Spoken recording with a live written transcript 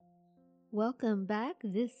Welcome back.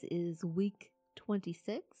 This is week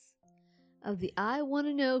 26 of the I Want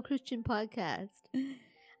to Know Christian podcast.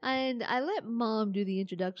 And I let Mom do the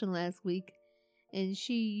introduction last week, and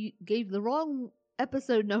she gave the wrong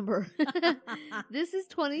episode number. This is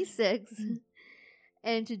 26.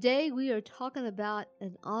 And today we are talking about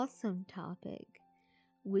an awesome topic,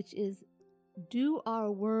 which is, do our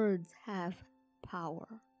words have power?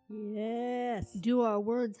 Yes. Do our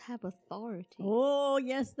words have authority? Oh,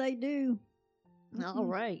 yes, they do. All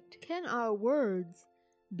right. Can our words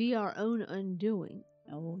be our own undoing?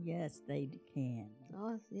 Oh, yes, they can.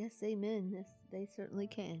 Oh, yes, amen. Yes, they certainly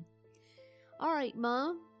can. All right,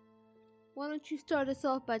 Mom. Why don't you start us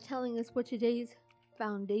off by telling us what today's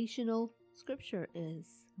foundational scripture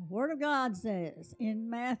is? The Word of God says in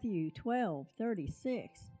Matthew 12:36,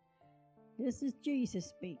 this is Jesus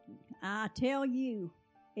speaking. I tell you,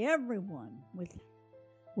 everyone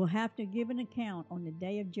will have to give an account on the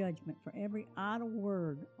day of judgment for every idle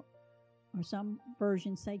word, or some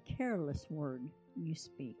versions say careless word, you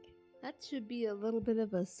speak. That should be a little bit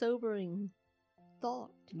of a sobering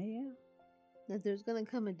thought. Yeah. That there's going to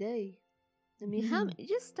come a day. I mean,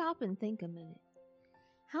 just stop and think a minute.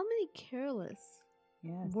 How many careless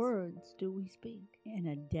words do we speak? In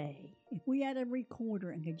a day. If we had a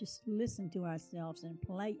recorder and could just listen to ourselves and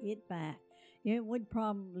play it back, it would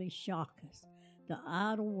probably shock us. The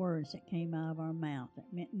idle words that came out of our mouth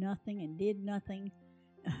that meant nothing and did nothing.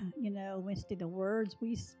 Instead of the words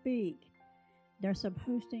we speak, they're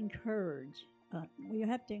supposed to encourage. We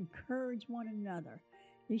have to encourage one another.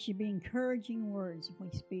 These should be encouraging words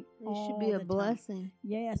we speak. They should be a blessing.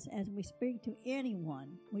 Yes, as we speak to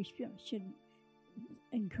anyone, we should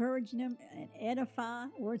encourage them and edify,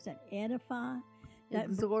 words that edify. That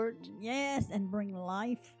exhort. Yes, and bring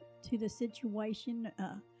life to the situation.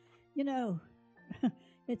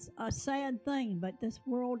 It's a sad thing, but this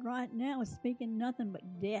world right now is speaking nothing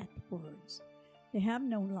but death words. They have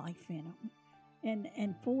no life in them.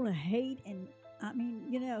 And full of hate. And,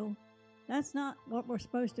 that's not what we're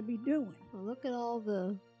supposed to be doing. Well, look at all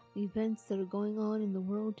the events that are going on in the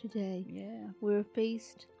world today. Yeah. We're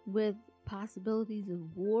faced with possibilities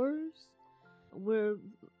of wars. Where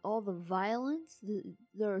all the violence.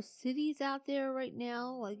 There are cities out there right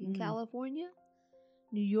now, like in California,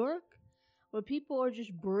 New York, where people are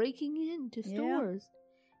just breaking into stores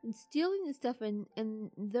and stealing the stuff, and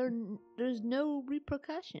there's no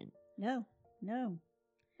repercussion. No.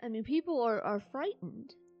 I mean, people are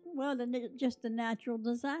frightened. Well, just the natural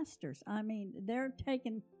disasters. I mean, they're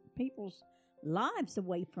taking people's lives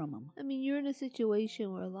away from them. I mean, you're in a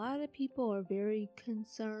situation where a lot of people are very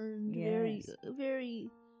concerned, very,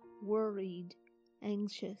 very worried,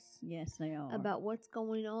 anxious. Yes, they are. About what's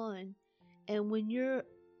going on. And when you're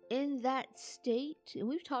in that state, and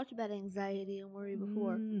we've talked about anxiety and worry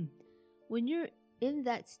before, when you're in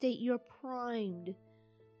that state, you're primed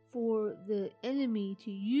for the enemy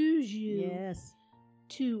to use you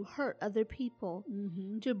to hurt other people,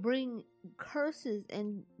 to bring curses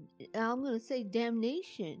and, I'm going to say,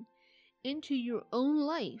 damnation into your own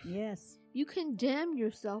life. Yes. You condemn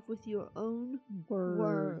yourself with your own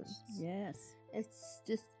words. Yes.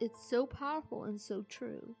 It's so powerful and so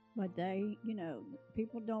true. But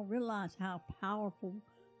people don't realize how powerful,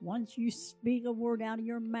 once you speak a word out of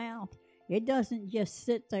your mouth, it doesn't just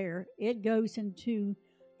sit there. It goes into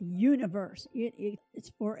the universe.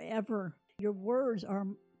 It's forever. Your words are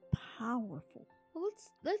powerful. Well,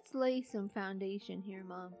 let's lay some foundation here,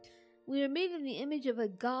 Mom. We are made in the image of a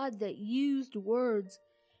God that used words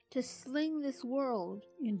to sling this world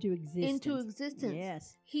into existence.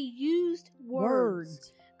 Yes. He used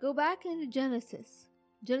words. Go back into Genesis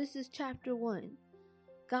chapter 1.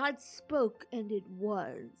 God spoke and it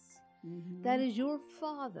was. That is your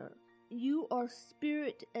Father. You are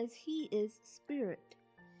spirit as He is spirit.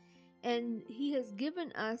 And He has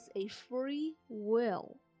given us a free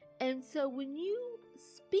will. And so when you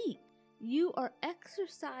speak, you are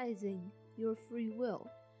exercising your free will.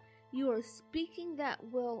 You are speaking that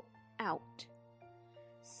will out.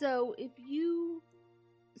 So if you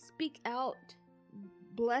speak out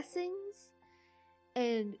blessings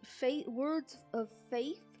and faith, words of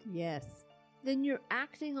faith, yes, then you're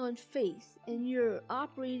acting on faith and you're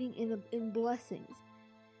operating in blessings.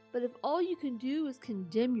 But if all you can do is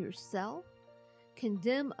condemn yourself,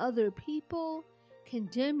 condemn other people,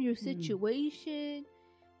 condemn your situation,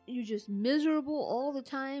 you're just miserable all the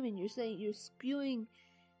time, and you're spewing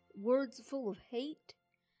words full of hate,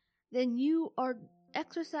 then you are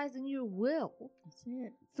exercising your will. That's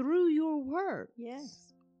it. Through your words.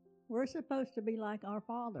 Yes. We're supposed to be like our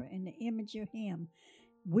Father in the image of Him.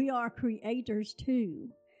 We are creators too.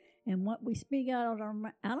 And what we speak out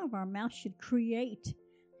of our mouth should create,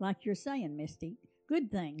 like you're saying, Misty,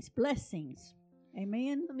 good things, blessings.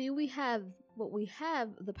 Amen. I mean, we have what we have.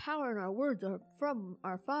 The power in our words are from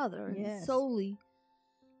our Father, and Yes. solely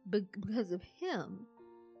because of Him,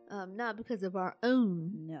 not because of our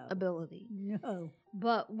own No. ability. No.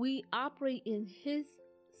 But we operate in His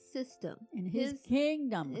system, In his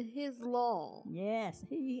kingdom. in His law. Yes.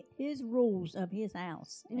 His rules of his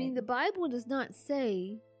house. I mean, the Bible does not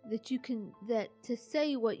say that to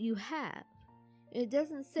say what you have. It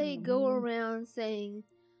doesn't say go Mhm. around saying,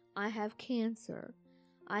 I have cancer,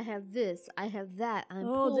 I have this, I have that, I'm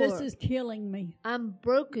Oh, poor, this is killing me. I'm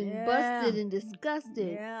broken, Yeah. busted, and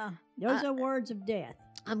disgusted. Yeah. Those are words of death.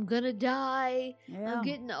 I'm gonna die. Yeah. I'm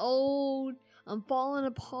getting old. I'm falling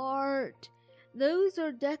apart. Those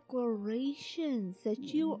are declarations that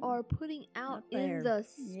you Mhm. are putting out Out there. in the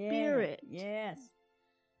spirit. Yes.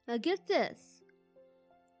 Now get this.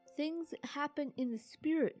 Things happen in the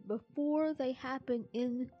spirit before they happen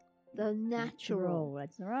in the natural.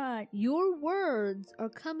 That's right. Your words are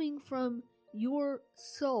coming from your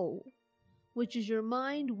soul, which is your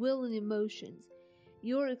mind, will, and emotions.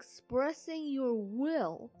 You're expressing your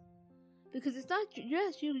will, because it's not,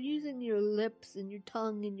 yes, you're using your lips and your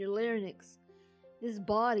tongue and your larynx, this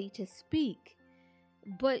body, to speak,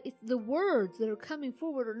 but it's the words that are coming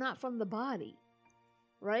forward are not from the body,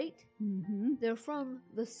 right? Mm-hmm. They're from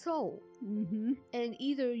the soul. Mm-hmm. And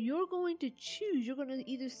either you're going to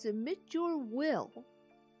either submit your will,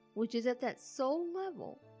 which is at that soul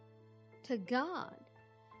level, to God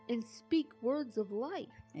and speak words of life,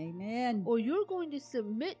 Amen. or you're going to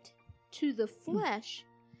submit to the flesh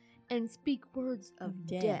and speak words of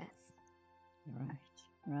death.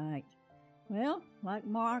 Right. Well, like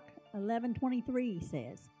Mark 11:23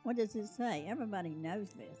 says. What does it say? Everybody knows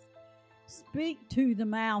this. Speak to the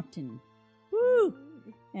mountain. Woo!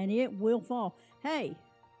 And it will fall. Hey,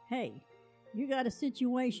 you got a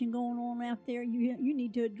situation going on out there. You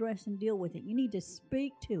need to address and deal with it. You need to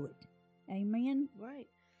speak to it. Amen? Right.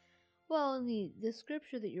 Well, and the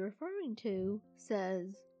scripture that you're referring to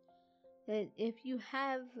says that if you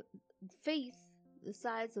have faith the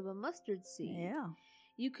size of a mustard seed, Yeah.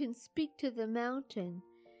 you can speak to the mountain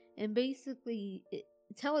and basically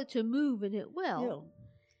tell it to move, and it will.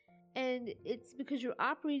 And it's because you're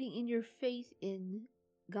operating in your faith in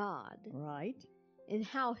God. Right. And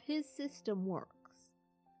how His system works.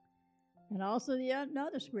 And also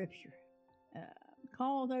another scripture.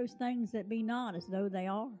 Call those things that be not as though they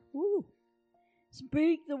are. Woo.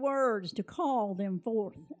 Speak the words to call them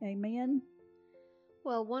forth. Amen.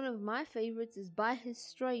 Well, one of my favorites is, by His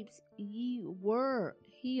stripes ye were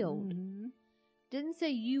healed. Mm-hmm. Didn't say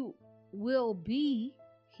you will be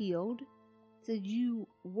healed. It said you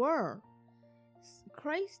were.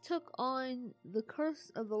 Christ took on the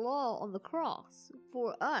curse of the law on the cross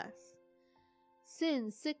for us.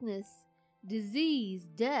 Sin, sickness, disease,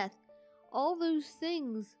 death, all those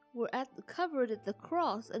things were covered at the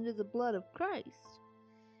cross under the blood of Christ.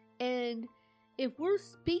 And if we're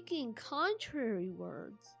speaking contrary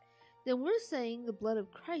words, then we're saying the blood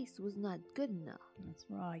of Christ was not good enough. That's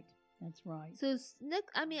right. So,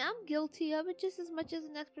 I'm guilty of it just as much as the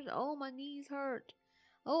next person. Oh, my knees hurt.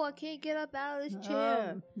 Oh, I can't get up out of this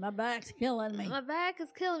chair. My back's killing me. My back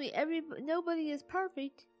is killing me. Nobody is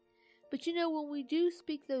perfect. But when we do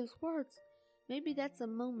speak those words, maybe that's a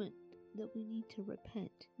moment that we need to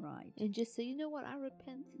repent. Right. And just say, you know what, I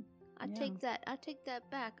repent. I take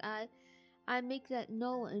that back. I make that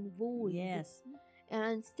null and void. Yes. And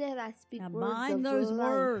instead I speak words bind of those life.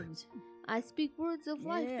 words. I speak words of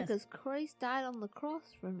life because Christ died on the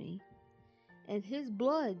cross for me. And His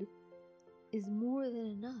blood is more than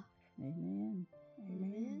enough. Amen.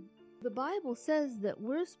 The Bible says that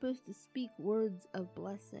we're supposed to speak words of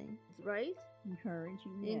blessing, right?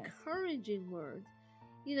 Encouraging, yes. Encouraging words.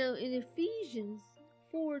 In Ephesians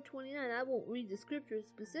 4:29, I won't read the scripture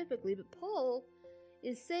specifically, but Paul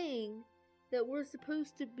is saying that we're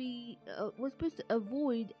supposed to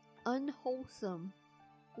avoid unwholesome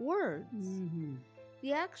words. Mm-hmm.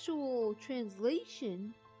 The actual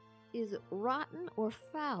translation is rotten or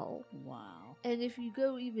foul. Wow. And if you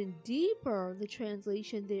go even deeper, the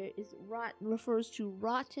translation there is rotten, refers to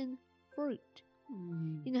rotten fruit.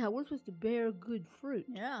 Mm-hmm. You know how we're supposed to bear good fruit.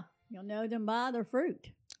 Yeah. You'll know them by their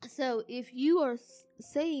fruit. So if you are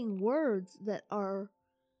saying words that are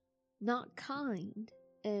not kind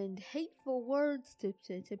and hateful words to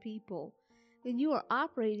people, then you are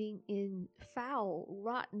operating in foul,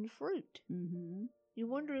 rotten fruit. Mm-hmm. You're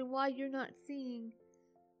wondering why you're not seeing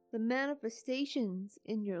the manifestations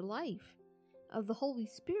in your life of the Holy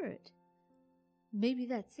Spirit. Maybe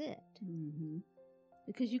that's it. Mm-hmm.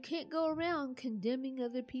 Because you can't go around condemning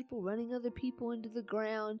other people, running other people into the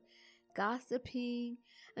ground, gossiping.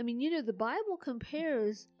 I mean, the Bible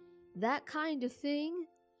compares that kind of thing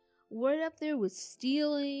right up there with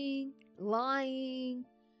stealing, lying.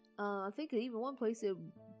 I think even one place it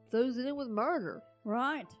throws it in with murder.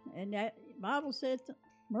 Right. And that Bible says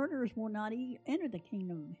murderers will not enter the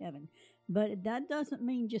kingdom of heaven. But that doesn't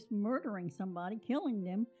mean just murdering somebody, killing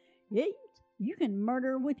them. You can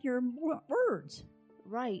murder with your words.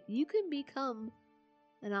 Right. You can become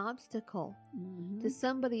an obstacle to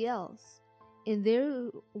somebody else in their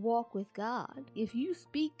walk with God. If you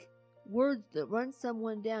speak words that run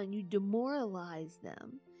someone down, you demoralize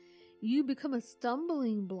them, you become a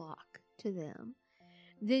stumbling block to them,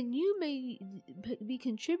 then you may be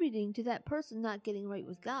contributing to that person not getting right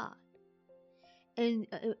with God and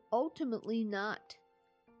ultimately not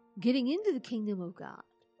getting into the kingdom of God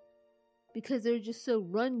because they're just so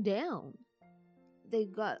run down.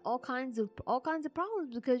 They've got all kinds of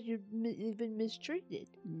problems because you've been mistreated.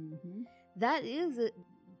 Mm-hmm. That is a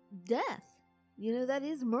death. That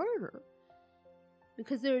is murder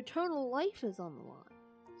because their eternal life is on the line.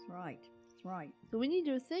 That's right. That's right. So we need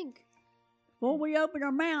to think before we open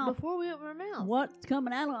our mouth. What's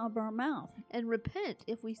coming out of our mouth? And repent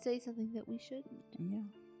if we say something that we shouldn't. Yeah.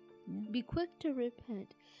 Be quick to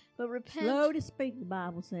repent. But repent. Slow to speak, the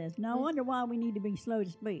Bible says. No wonder why we need to be slow to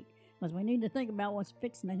speak. Because we need to think about what's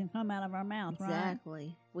fixing to come out of our mouth,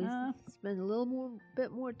 exactly. Right? We spend a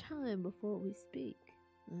bit more time before we speak.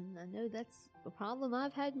 And I know that's a problem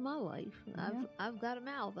I've had in my life. Yeah. I've got a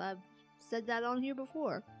mouth. I've said that on here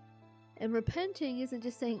before. And repenting isn't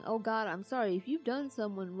just saying, oh God, I'm sorry. If you've done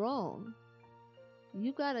someone wrong,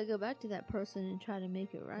 you've got to go back to that person and try to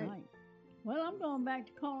make it right. Well, I'm going back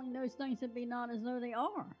to calling those things that be not as though they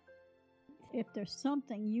are. If there's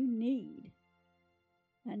something you need,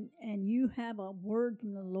 and you have a word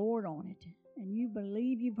from the Lord on it, and you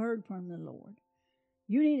believe you've heard from the Lord,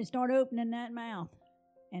 you need to start opening that mouth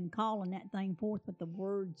and calling that thing forth with the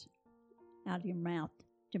words out of your mouth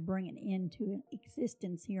to bring it into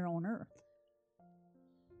existence here on earth.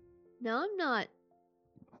 Now, I'm not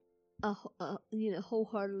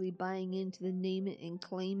wholeheartedly buying into the name it and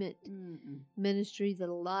claim it ministry that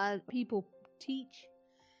a lot of people teach,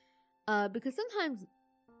 because sometimes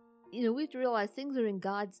we have to realize things are in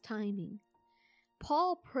God's timing.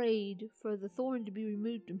 Paul prayed for the thorn to be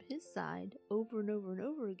removed from his side over and over and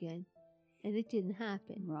over again, and it didn't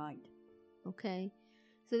happen. Right. Okay?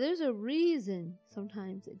 So there's a reason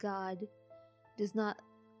sometimes that God does not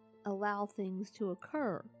allow things to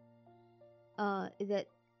occur, that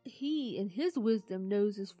he, in his wisdom,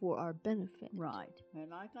 knows is for our benefit. Right. And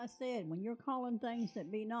like I said, when you're calling things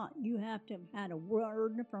that be not, you have to have had a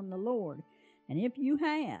word from the Lord. And if you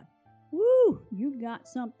have, you've got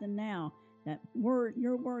something now.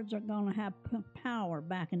 Your words are going to have power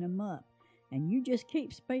backing them up. And you just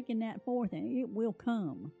keep speaking that forth and it will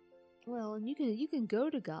come. Well, and you can go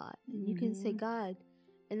to God and you can say, God,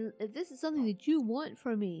 and if this is something that you want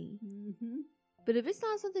for me, but if it's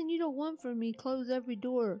not something you don't want from me, close every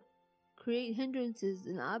door, create hindrances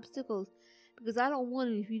and obstacles, because I don't want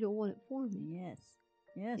it if you don't want it for me. Yes,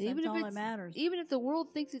 that's all that matters. Even if the world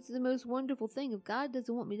thinks it's the most wonderful thing, if God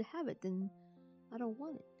doesn't want me to have it, then I don't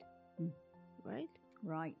want it. Right?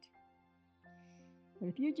 Right. But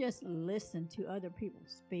if you just listen to other people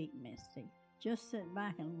speak, Misty, just sit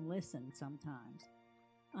back and listen sometimes.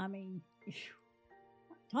 I mean,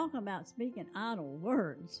 talk about speaking idle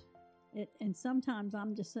words. And sometimes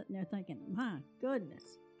I'm just sitting there thinking, my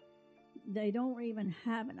goodness, they don't even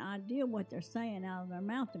have an idea what they're saying out of their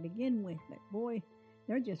mouth to begin with. But boy,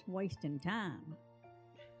 they're just wasting time.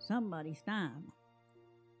 Somebody's time.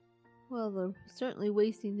 Well, they're certainly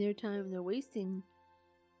wasting their time. They're wasting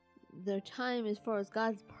their time as far as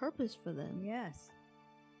God's purpose for them. Yes.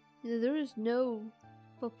 There is no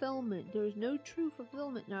fulfillment. There is no true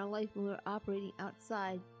fulfillment in our life when we're operating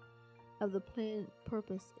outside of the plan,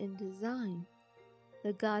 purpose, and design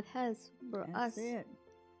that God has for us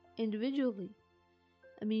individually.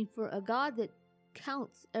 I mean, for a God that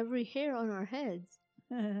counts every hair on our heads,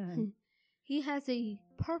 He has a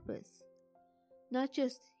purpose, not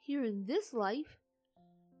just here in this life,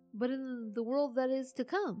 but in the world that is to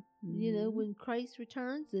come. When Christ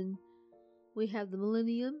returns and we have the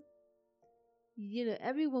millennium,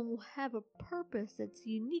 everyone will have a purpose that's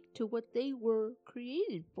unique to what they were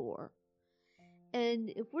created for. And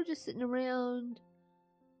if we're just sitting around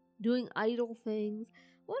doing idle things,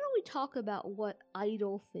 why don't we talk about what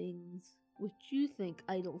idle things, what you think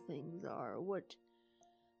idle things are,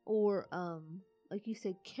 or like you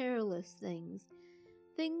said, careless things.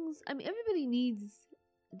 I mean, everybody needs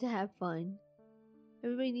to have fun.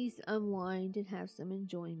 Everybody needs to unwind and have some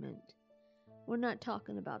enjoyment. We're not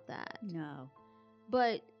talking about that. No.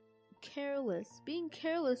 But being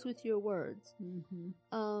careless with your words.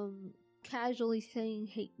 Casually saying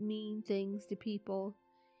mean things to people.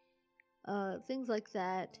 Things like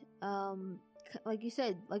that. Like you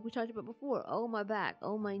said, like we talked about before, oh my back,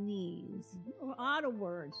 oh my knees. Or idle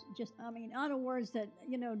words. Idle words that,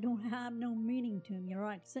 don't have no meaning to them. You're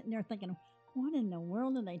right, sitting there thinking, what in the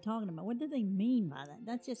world are they talking about? What do they mean by that?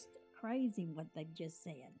 That's just crazy what they've just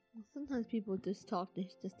said. Well, sometimes people just talk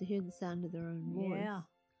just to hear the sound of their own voice. Yeah.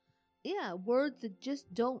 Yeah, words that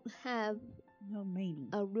just don't have no meaning,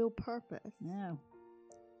 a real purpose. No.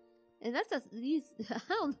 And I don't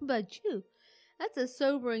know about you, that's a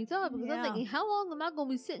sobering thought, because I'm thinking, how long am I going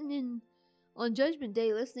to be sitting on Judgment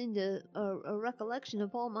Day listening to a recollection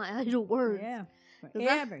of all my idle words? Yeah.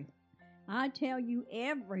 I tell you,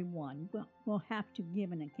 everyone will have to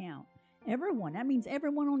give an account. Everyone. That means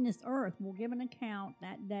everyone on this earth will give an account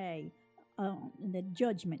that day, the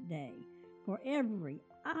Judgment Day, for every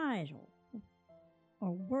idle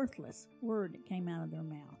or worthless word that came out of their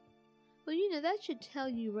mouth. Well, that should tell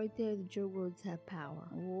you right there that your words have power.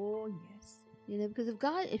 Oh, yes. Because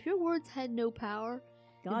if your words had no power,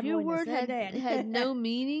 God if your word had no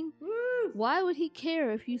meaning, why would he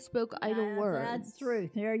care if you spoke idle words? That's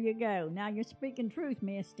truth. There you go. Now you're speaking truth,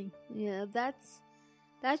 Misty. Yeah, that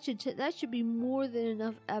should be more than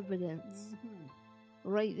enough evidence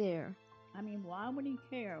right there. Why would he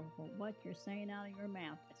care for what you're saying out of your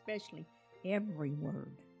mouth, especially every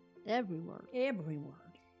word? Every word. Every word.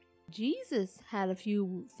 Jesus had a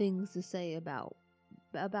few things to say about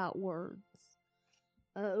words.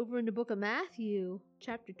 Over in the book of Matthew,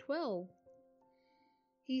 chapter 12,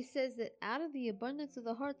 he says that out of the abundance of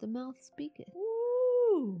the heart, the mouth speaketh.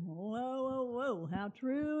 Ooh, whoa. How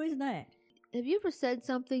true is that? Have you ever said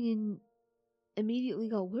something and immediately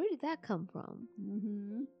go, where did that come from?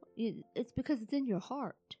 It's because it's in your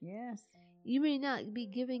heart. Yes. You may not be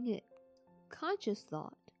giving it conscious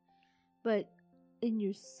thought, but in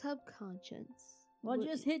your subconscious. Well,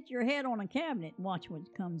 just hit your head on a cabinet and watch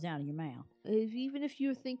what comes out of your mouth. Even if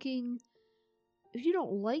you're thinking, if you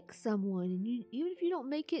don't like someone, and even if you don't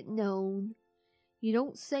make it known, you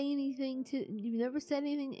don't say anything you've never said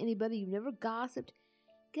anything to anybody, you've never gossiped,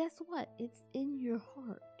 guess what? It's in your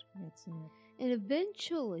heart. That's it. And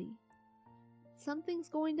eventually, something's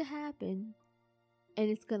going to happen, and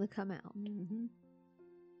it's going to come out.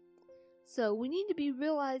 So we need to be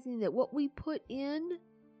realizing that what we put in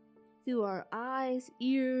through our eyes,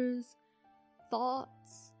 ears,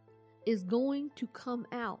 thoughts is going to come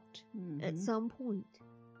out at some point.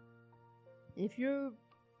 If you're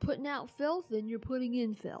putting out filth, then you're putting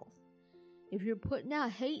in filth. If you're putting out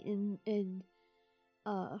hate and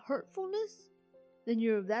hurtfulness,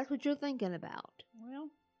 then that's what you're thinking about. Well,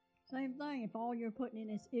 same thing. If all you're putting in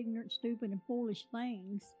is ignorant, stupid, and foolish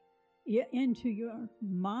things into your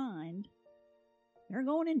mind, they're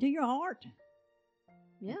going into your heart.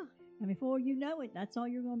 Yeah. And before you know it, that's all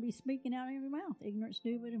you're going to be speaking out of your mouth. Ignorant,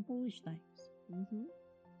 stupid, and foolish things.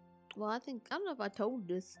 Well, I don't know if I told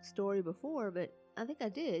this story before, but I think I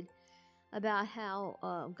did, about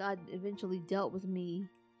how God eventually dealt with me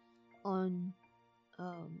on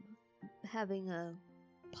having a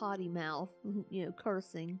potty mouth,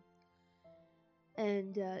 cursing.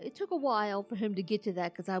 And it took a while for him to get to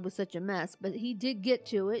that because I was such a mess, but he did get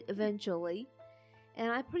to it eventually.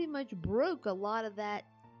 And I pretty much broke a lot of that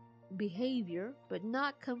behavior, but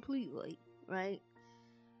not completely, right?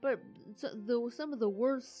 But some of the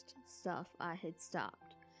worst stuff I had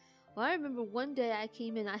stopped. Well, I remember one day I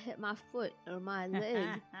came in, I hit my foot or my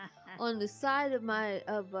leg on the side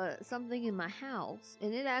of something in my house,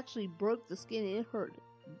 and it actually broke the skin. It hurt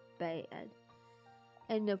bad.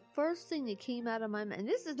 And the first thing that came out of my mouth, and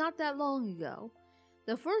this is not that long ago,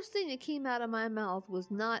 the first thing that came out of my mouth was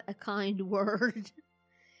not a kind word.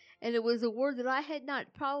 And it was a word that I had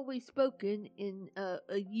not probably spoken in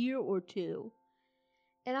a year or two.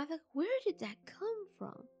 And I thought, where did that come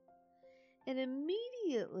from? And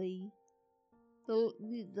immediately,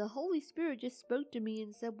 the Holy Spirit just spoke to me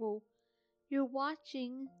and said, well, you're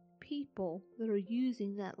watching people that are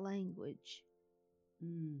using that language.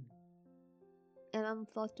 And I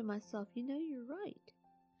thought to myself, you're right.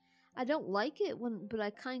 I don't like it but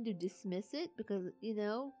I kind of dismiss it because,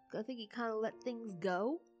 I think you kind of let things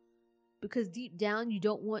go. Because deep down you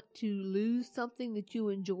don't want to lose something that you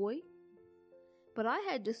enjoy. But I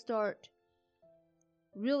had to start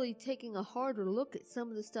really taking a harder look at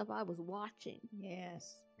some of the stuff I was watching.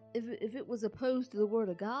 Yes. If it was opposed to the Word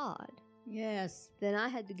of God. Yes. Then I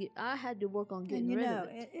had to work on getting rid of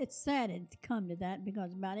it. It's sad to come to that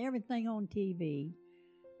because about everything on TV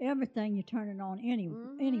everything you turn it on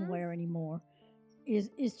anywhere anymore is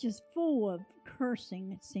just full of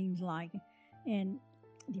cursing, it seems like, and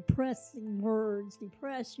depressing words,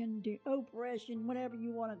 depression, oppression, whatever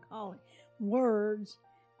you want to call it, words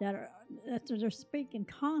that they're speaking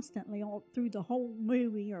constantly all through the whole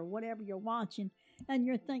movie or whatever you're watching, and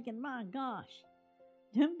you're thinking, my gosh,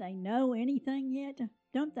 don't they know anything yet?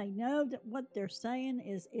 Don't they know that what they're saying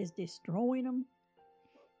is destroying them?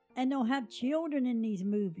 And they'll have children in these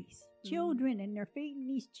movies. Children, and they're feeding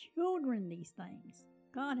these children these things.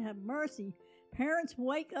 God have mercy. Parents,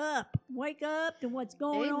 wake up. Wake up to what's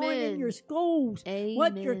going on in your schools. Amen.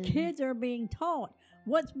 What your kids are being taught.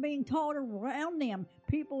 What's being taught around them.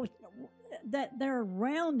 People that they're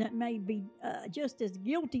around that may be just as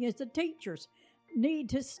guilty as the teachers. Need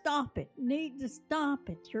to stop it. Need to stop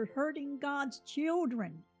it. You're hurting God's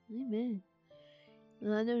children. Amen.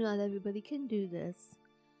 And I know not everybody can do this.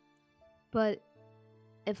 But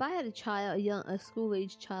if I had a child, a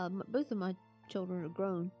school-age child, both of my children are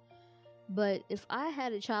grown, but if I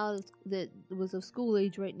had a child that was of school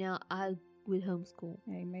age right now, I would homeschool.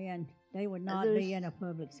 Amen. They would not be in a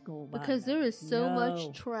public school. Because there is so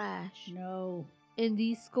much trash in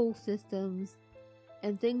these school systems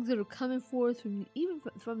and things that are coming forth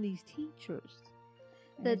from these teachers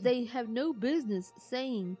that they have no business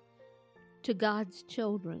saying to God's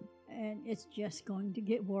children. And it's just going to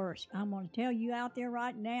get worse. I'm going to tell you out there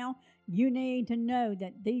right now, you need to know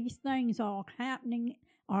that these things are happening,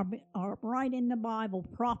 are right in the Bible,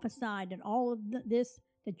 prophesied, and all of this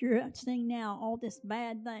that you're seeing now, all this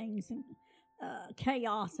bad things and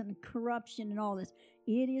chaos and corruption and all this,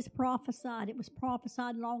 it is prophesied. It was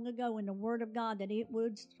prophesied long ago in the Word of God that it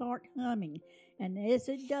would start coming. And as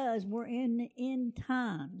it does, we're in the end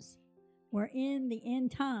times. We're in the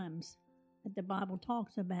end times that the Bible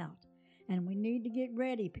talks about. And we need to get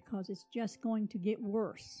ready because it's just going to get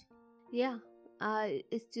worse. Yeah,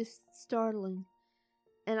 it's just startling.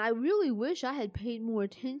 And I really wish I had paid more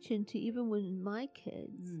attention to even when my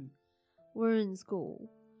kids were in school.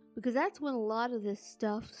 Because that's when a lot of this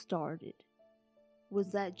stuff started,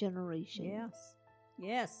 was that generation. Yes.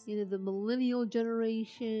 Yes. You know, the millennial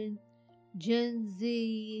generation, Gen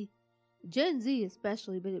Z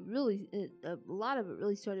especially, but a lot of it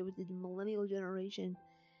really started with the millennial generation.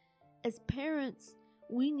 As parents,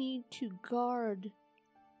 we need to guard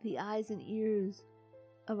the eyes and ears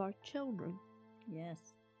of our children.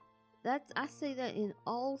 Yes. I say that in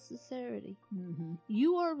all sincerity. Mm-hmm.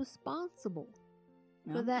 You are responsible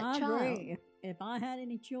for that I child. agree. If I had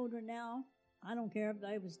any children now, I don't care if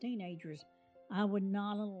they was teenagers, I would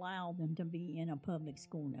not allow them to be in a public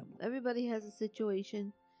school no more. Everybody has a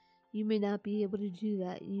situation. You may not be able to do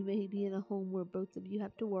that. You may be in a home where both of you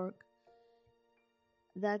have to work.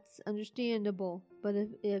 That's understandable. But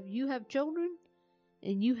if you have children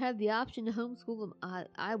and you have the option to homeschool them,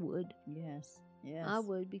 I would. Yes. Yes. I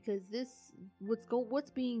would, because what's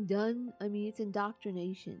being done, I mean, it's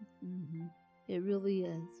indoctrination. Mm-hmm. It really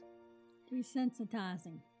is.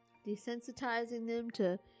 Desensitizing them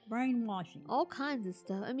to brainwashing, all kinds of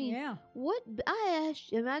stuff. I mean, yeah. What I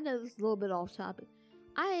asked, and I know this is a little bit off topic.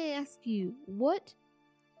 I ask you, what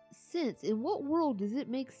sense, in what world does it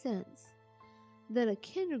make sense that a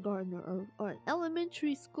kindergartner or an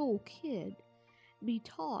elementary school kid be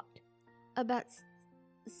taught about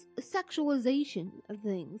sexualization of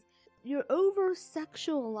things? You're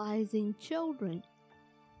over-sexualizing children.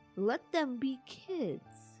 Let them be kids.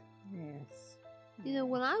 Yes. You know,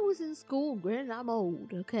 when I was in school, granted I'm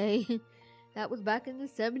old, okay? That was back in the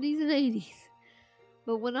 70s and 80s.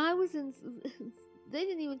 But when I was they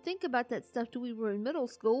didn't even think about that stuff till we were in middle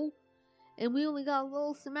school. And we only got a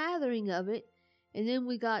little smattering of it. And then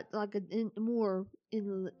we got like more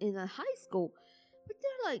in a high school. But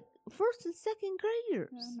they're like first and second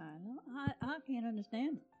graders. I can't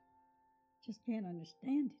understand it. Just can't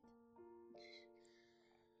understand it.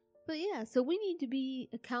 But yeah, so we need to be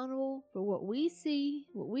accountable for what we see,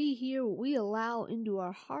 what we hear, what we allow into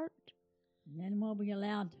our heart. And then what we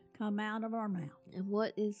allow to come out of our mouth. And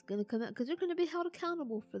what is going to come out, because you're going to be held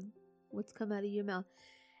accountable for what's come out of your mouth.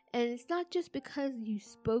 And it's not just because you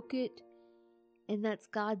spoke it, and that's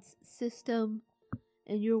God's system,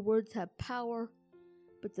 and your words have power.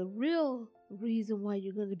 But the real reason why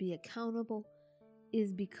you're going to be accountable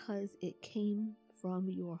is because it came from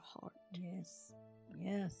your heart. Yes.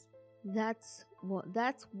 Yes. That's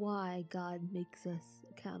why God makes us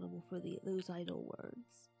accountable for those idle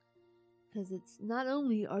words. Because it's not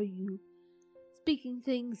only are you speaking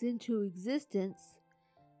things into existence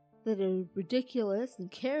that are ridiculous and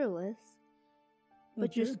careless,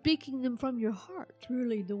 but you're speaking them from your heart.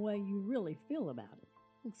 Truly the way you really feel about it.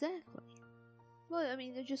 Exactly. Well, I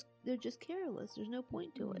mean, they're just careless. There's no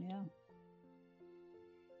point to it. Yeah.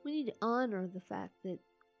 We need to honor the fact that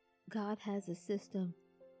God has a system,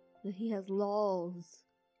 that He has laws.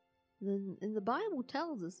 And the Bible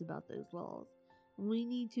tells us about those laws. We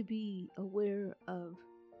need to be aware of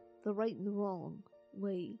the right and the wrong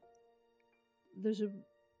way. There's a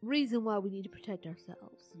reason why we need to protect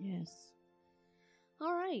ourselves. Yes.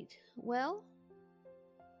 All right. Well,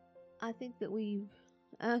 I think that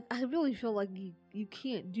I really feel like you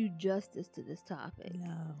can't do justice to this topic.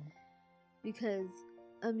 No. Because,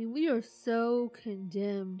 I mean, we are so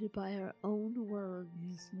condemned by our own words.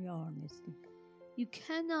 Yes, we are, Misty. You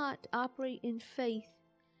cannot operate in faith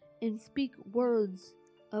and speak words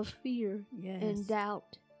of fear Yes. and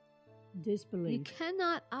doubt. Disbelief. You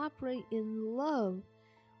cannot operate in love,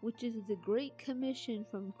 which is the great commission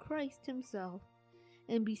from Christ Himself,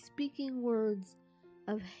 and be speaking words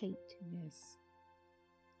of hate Yes.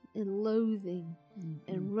 and loathing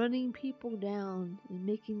Mm-hmm. and running people down and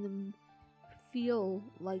making them feel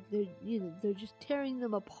like they're just tearing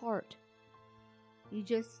them apart. You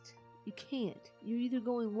can't. You're either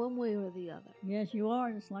going one way or the other. Yes, you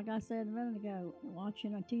are. Just like I said a minute ago,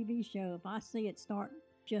 watching a TV show, if I see it start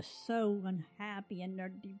just so unhappy and they're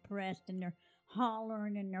depressed and they're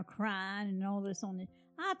hollering and they're crying and all this on it,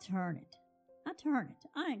 I turn it.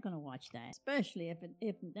 I ain't gonna watch that. Especially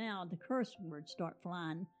if now the curse words start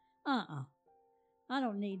flying. I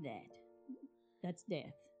don't need that. That's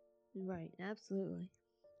death. Right, absolutely.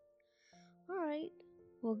 All right.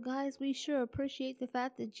 Well, guys, we sure appreciate the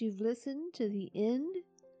fact that you've listened to the end.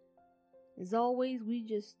 As always, we're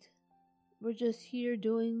just here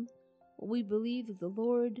doing what we believe that the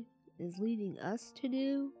Lord is leading us to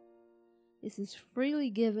do. This is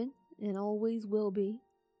freely given and always will be.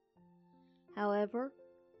 However,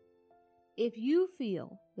 if you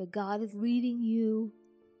feel that God is leading you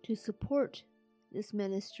to support this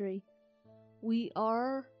ministry, we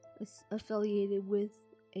are affiliated with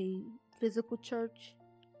a physical church,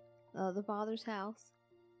 the Father's House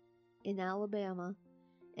in Alabama.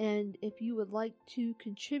 And if you would like to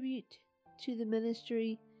contribute to the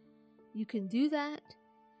ministry, you can do that.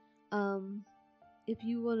 If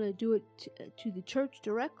you want to do it to the church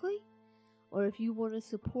directly, or if you want to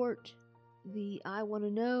support the I Want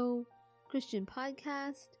to Know Christian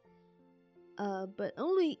podcast, but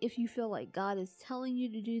only if you feel like God is telling you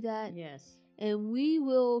to do that. Yes. And we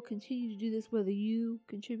will continue to do this whether you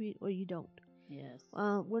contribute or you don't. Yes.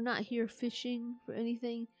 We're not here fishing for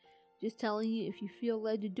anything. Just telling you, if you feel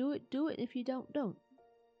led to do it, do it. If you don't.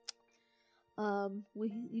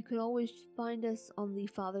 You can always find us on the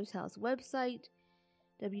Father's House website,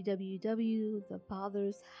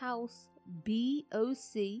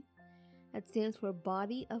 www.thefathershouse.boc. That stands for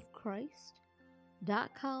Body of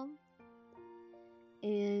Christ.com.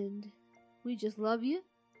 And we just love you.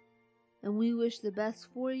 And we wish the best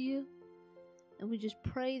for you. And we just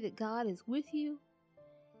pray that God is with you.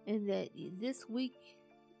 And that this week,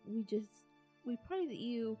 we pray that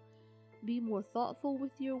you be more thoughtful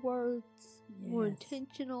with your words, more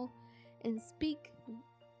intentional, and speak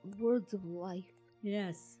words of life.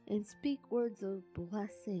 Yes. And speak words of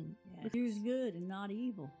blessing. Yes. Use good and not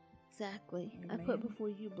evil. Exactly. Amen. I put before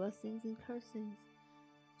you blessings and cursings.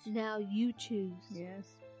 Now you choose.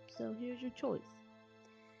 Yes. So here's your choice.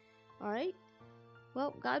 All right.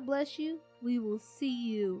 Well, God bless you. We will see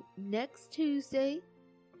you next Tuesday.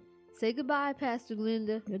 Say goodbye, Pastor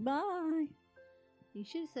Glenda. Goodbye. You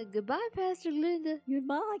should have said goodbye, Pastor Glenda.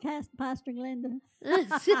 Goodbye, Pastor Glenda.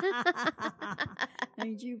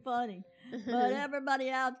 Ain't you funny? But everybody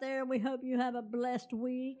out there, we hope you have a blessed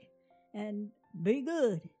week and be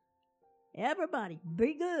good. Everybody,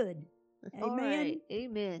 be good. Amen. All right.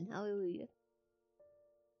 Amen. Hallelujah.